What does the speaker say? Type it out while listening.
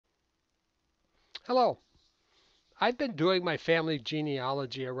Hello. I've been doing my family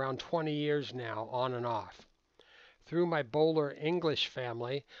genealogy around 20 years now, on and off. Through my Boller English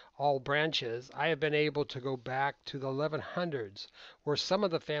family, all branches, I have been able to go back to the 1100s, where some of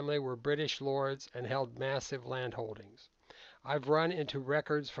the family were British lords and held massive landholdings. I've run into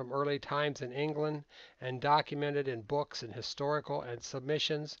records from early times in England and documented in books and historical and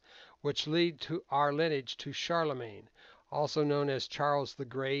submissions which lead to our lineage to Charlemagne, also known as Charles the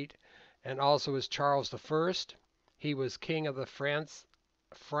Great and also as Charles the First. He was king of the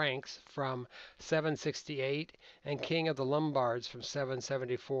Franks from 768 and king of the Lombards from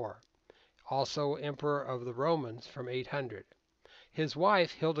 774, also emperor of the Romans from 800. His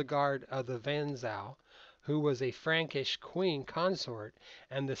wife, Hildegard of the Wenzau, who was a Frankish queen consort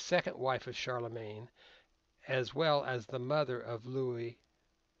and the second wife of Charlemagne, as well as the mother of Louis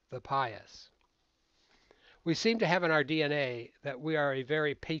the Pious. We seem to have in our DNA that we are a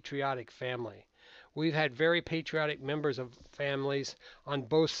very patriotic family. We've had very patriotic members of families on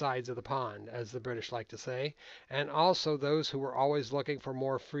both sides of the pond, as the British like to say, and also those who were always looking for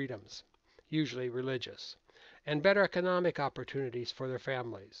more freedoms, usually religious, and better economic opportunities for their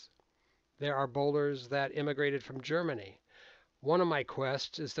families. There are bowlers that immigrated from Germany. One of my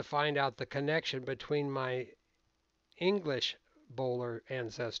quests is to find out the connection between my English bowler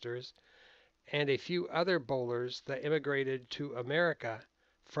ancestors and a few other bowlers that immigrated to America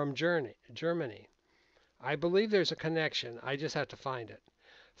from Germany. I believe there's a connection, I just have to find it.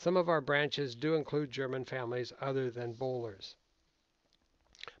 Some of our branches do include German families other than bowlers.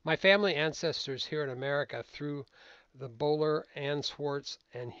 My family ancestors here in America through the Boller, Answarts,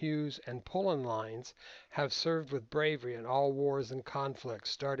 and Hughes and Pullen lines have served with bravery in all wars and conflicts,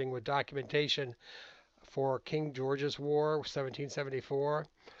 starting with documentation for King George's War, 1774,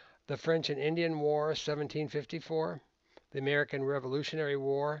 the French and Indian War, 1754, the American Revolutionary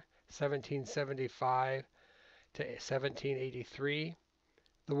War, 1775 to 1783,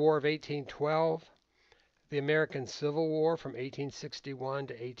 the War of 1812, the American Civil War from 1861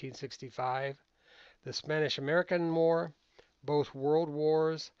 to 1865, the Spanish American War, both world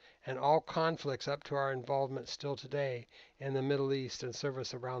wars, and all conflicts up to our involvement still today in the Middle East and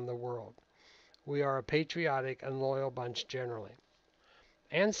service around the world. We are a patriotic and loyal bunch generally.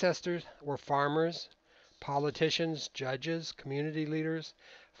 Ancestors were farmers, politicians, judges, community leaders,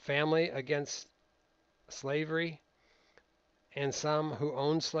 family against slavery, and some who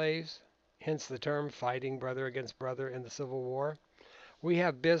owned slaves, hence the term fighting brother against brother in the Civil War. We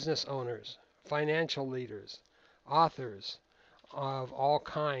have business owners, financial leaders, authors of all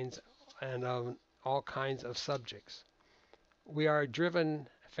kinds and of all kinds of subjects. We are a driven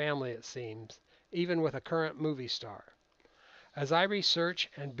family, it seems, even with a current movie star. As I research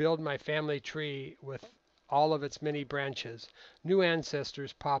and build my family tree with all of its many branches, new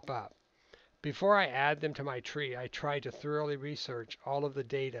ancestors pop up. Before I add them to my tree, I try to thoroughly research all of the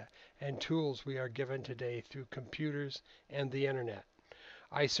data and tools we are given today through computers and the internet.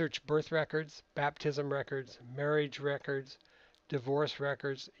 I search birth records, baptism records, marriage records, divorce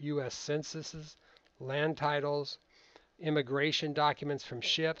records, U.S. censuses, land titles, immigration documents from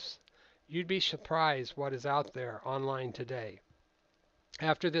ships. You'd be surprised what is out there online today.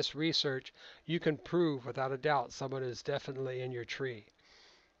 After this research, you can prove without a doubt someone is definitely in your tree.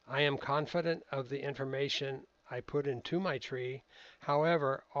 I am confident of the information I put into my tree.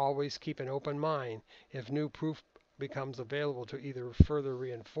 However, always keep an open mind if new proof becomes available to either further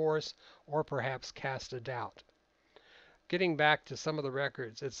reinforce or perhaps cast a doubt. Getting back to some of the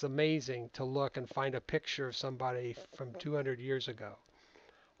records, it's amazing to look and find a picture of somebody from 200 years ago,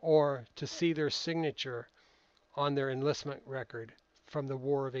 or to see their signature on their enlistment record from the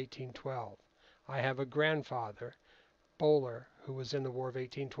War of 1812. I have a grandfather, Boller, who was in the War of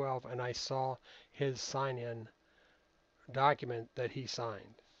 1812, and I saw his sign-in document that he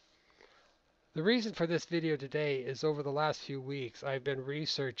signed. The reason for this video today is over the last few weeks I've been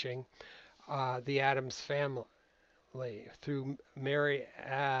researching the Adams family through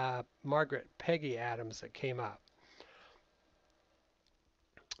Margaret Peggy Adams that came up.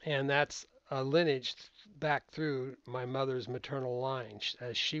 And that's a lineage back through my mother's maternal line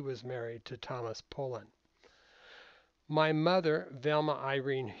as she was married to Thomas Pullen. My mother, Velma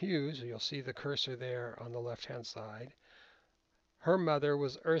Irene Hughes, you'll see the cursor there on the left-hand side, her mother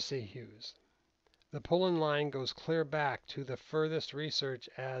was Ursa Hughes. The Pullen line goes clear back to the furthest research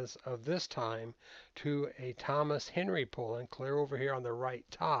as of this time to a Thomas Henry Pullen, clear over here on the right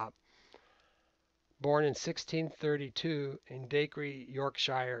top, born in 1632 in Dacre,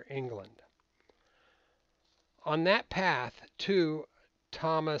 Yorkshire, England. On that path to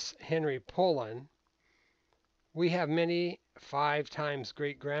Thomas Henry Pullen, we have many 5 times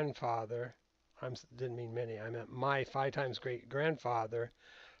great-grandfather didn't mean many. I meant my 5 times great grandfather,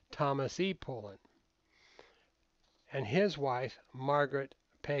 Thomas E. Pullen, and his wife, Margaret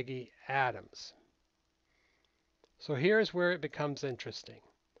Peggy Adams. So here's where it becomes interesting.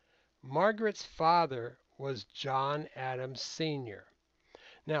 Margaret's father was John Adams Sr.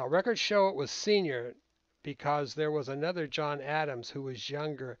 Now, records show it was Sr. because there was another John Adams who was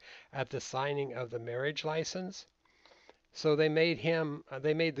younger at the signing of the marriage license. So they made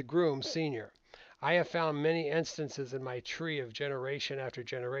the groom Sr. I have found many instances in my tree of generation after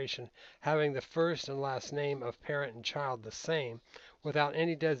generation having the first and last name of parent and child the same, without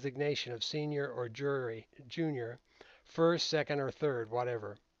any designation of senior or junior, first, second, or third,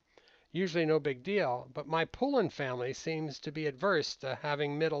 whatever. Usually no big deal, but my Pullen family seems to be adverse to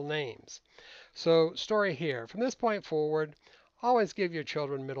having middle names. So, story here. From this point forward, always give your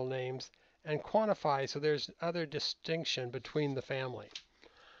children middle names and quantify so there's other distinction between the family.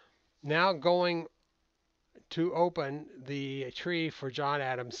 Now going to open the tree for John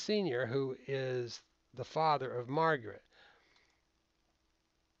Adams Sr., who is the father of Margaret.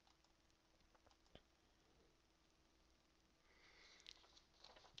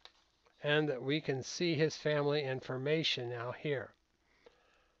 And that we can see his family information now here.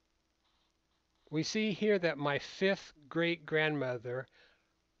 We see here that my 5th great grandmother,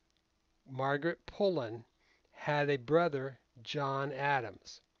 Margaret Pullen, had a brother, John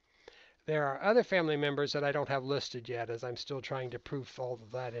Adams. There are other family members that I don't have listed yet, as I'm still trying to proof all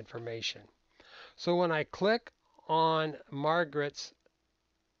of that information. So when I click on Margaret's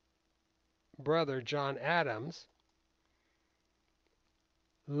brother, John Adams,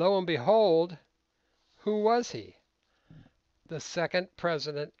 lo and behold, who was he? The 2nd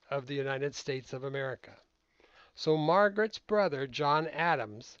President of the United States of America. So Margaret's brother, John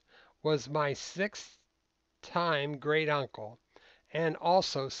Adams, was my 6th time great uncle and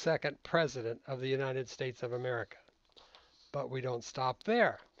also 2nd President of the United States of America. But we don't stop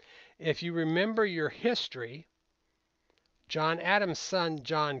there. If you remember your history, John Adams' son,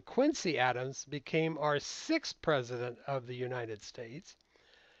 John Quincy Adams, became our 6th President of the United States.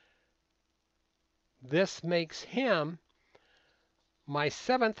 This makes him my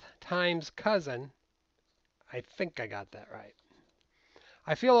 7th times cousin. I think I got that right.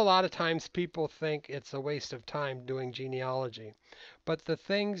 I feel a lot of times people think it's a waste of time doing genealogy, but the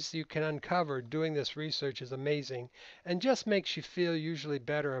things you can uncover doing this research is amazing and just makes you feel usually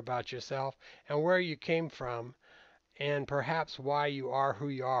better about yourself and where you came from and perhaps why you are who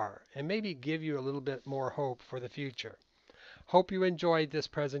you are, and maybe give you a little bit more hope for the future. Hope you enjoyed this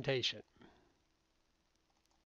presentation.